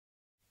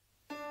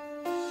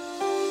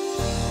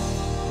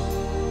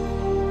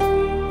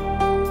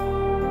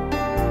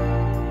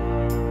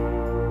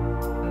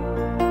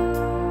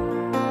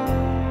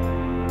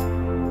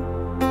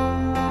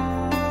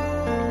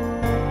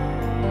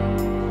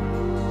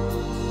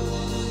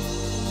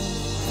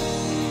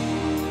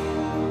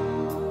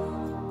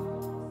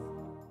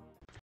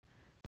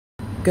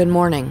Good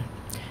morning.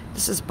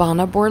 This is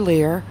Bonna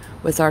Borlier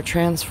with our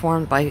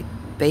Transformed by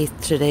Faith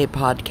Today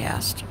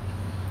podcast.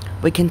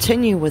 We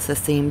continue with the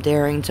theme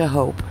Daring to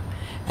Hope,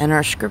 and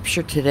our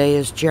scripture today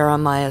is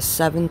Jeremiah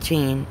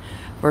 17,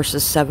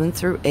 verses 7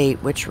 through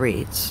 8, which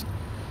reads,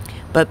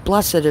 "But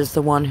blessed is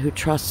the one who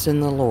trusts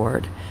in the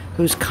Lord,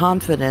 whose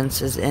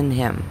confidence is in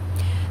him.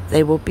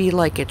 They will be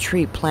like a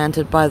tree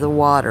planted by the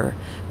water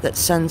that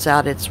sends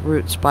out its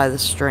roots by the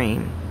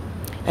stream.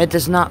 It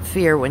does not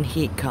fear when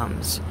heat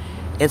comes.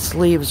 Its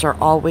leaves are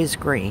always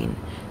green.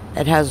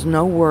 It has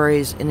no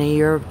worries in a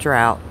year of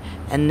drought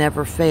and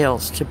never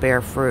fails to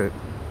bear fruit."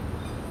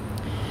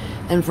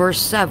 In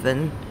verse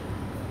 7,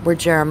 where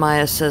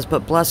Jeremiah says,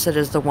 "But blessed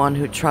is the one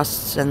who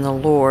trusts in the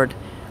Lord,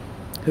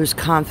 whose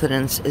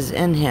confidence is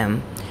in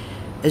him,"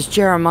 is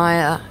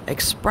Jeremiah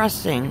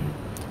expressing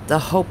the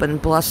hope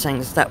and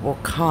blessings that will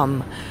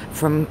come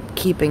from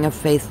keeping a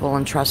faithful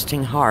and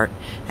trusting heart.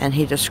 And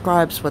he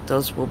describes what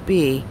those will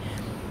be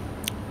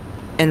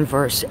in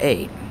verse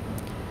 8.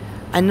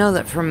 I know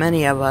that for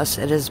many of us,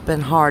 it has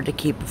been hard to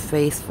keep a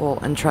faithful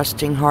and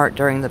trusting heart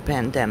during the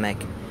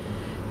pandemic.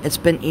 It's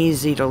been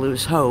easy to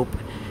lose hope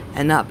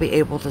and not be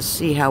able to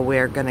see how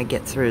we're going to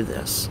get through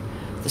this.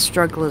 The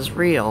struggle is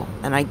real,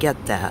 and I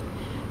get that.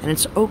 And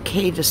it's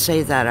okay to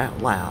say that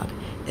out loud.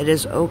 It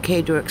is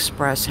okay to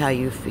express how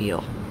you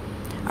feel.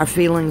 Our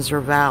feelings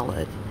are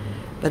valid,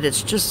 but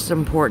it's just as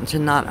important to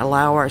not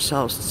allow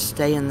ourselves to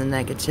stay in the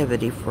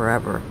negativity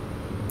forever.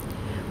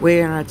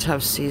 We're in a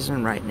tough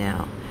season right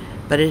now,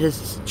 but it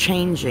is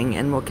changing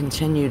and will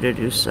continue to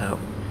do so.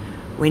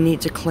 We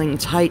need to cling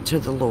tight to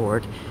the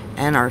Lord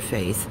and our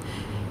faith,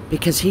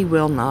 because He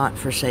will not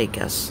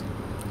forsake us.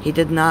 He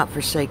did not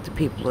forsake the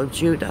people of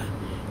Judah.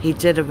 He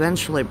did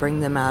eventually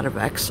bring them out of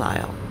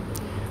exile.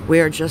 We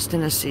are just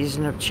in a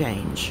season of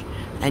change.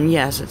 And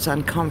yes, it's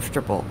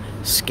uncomfortable,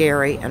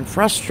 scary, and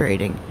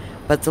frustrating,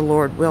 but the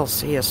Lord will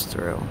see us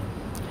through.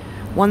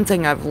 One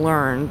thing I've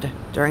learned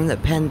during the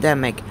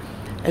pandemic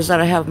is that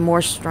I have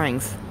more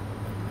strength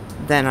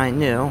than I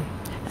knew,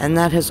 and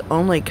that has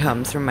only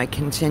come through my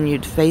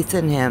continued faith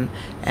in Him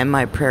and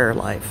my prayer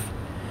life.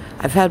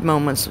 I've had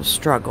moments of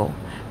struggle,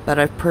 but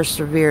I've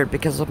persevered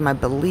because of my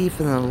belief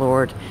in the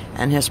Lord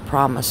and His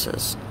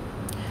promises.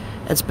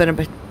 It's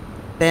been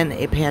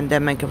a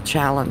pandemic of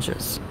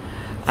challenges.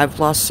 I've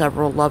lost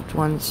several loved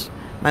ones.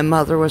 My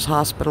mother was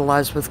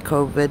hospitalized with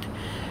COVID,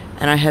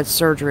 and I had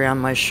surgery on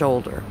my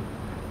shoulder.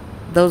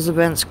 Those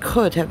events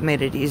could have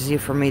made it easy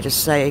for me to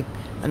say,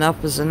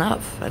 enough is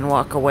enough, and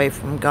walk away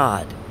from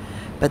God.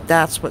 But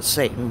that's what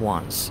Satan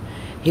wants.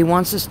 He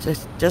wants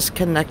us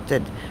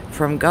disconnected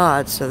from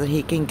God so that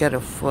he can get a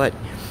foot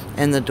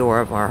in the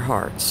door of our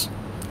hearts.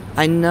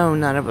 I know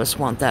none of us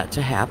want that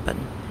to happen.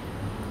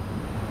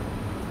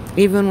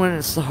 Even when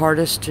it's the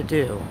hardest to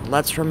do,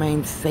 let's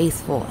remain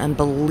faithful and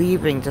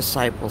believing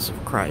disciples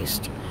of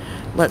Christ.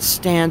 Let's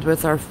stand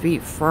with our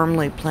feet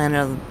firmly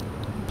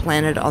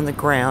planted on the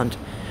ground,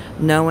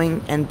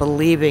 knowing and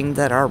believing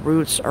that our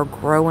roots are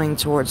growing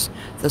towards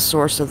the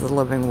source of the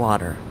living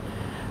water.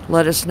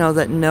 Let us know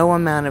that no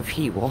amount of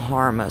heat will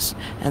harm us,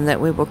 and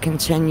that we will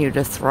continue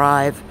to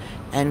thrive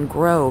and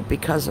grow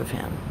because of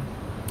Him.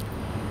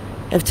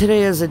 If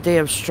today is a day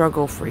of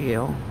struggle for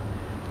you,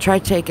 try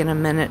taking a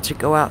minute to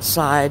go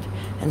outside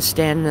and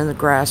stand in the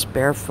grass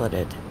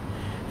barefooted,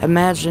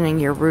 imagining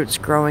your roots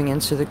growing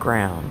into the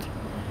ground.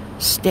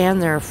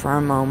 Stand there for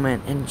a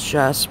moment and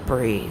just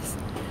breathe,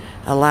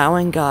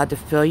 allowing God to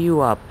fill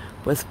you up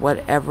with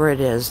whatever it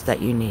is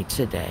that you need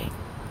today.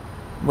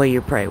 Will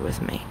you pray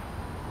with me?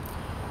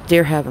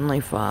 Dear Heavenly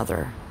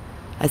Father,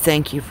 I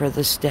thank you for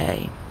this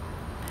day.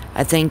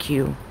 I thank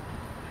you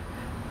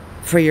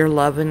for your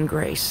love and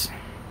grace.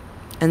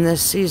 In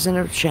this season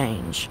of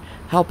change,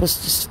 help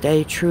us to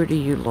stay true to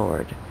you,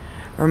 Lord.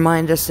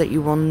 Remind us that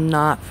you will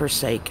not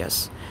forsake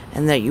us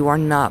and that you are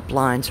not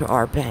blind to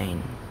our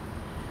pain.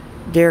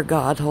 Dear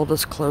God, hold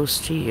us close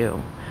to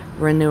you,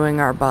 renewing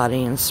our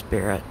body and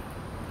spirit.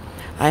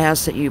 I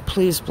ask that you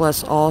please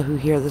bless all who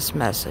hear this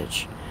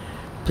message.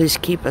 Please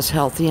keep us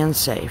healthy and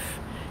safe.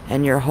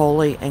 In your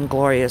holy and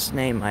glorious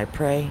name I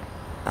pray.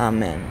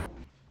 Amen.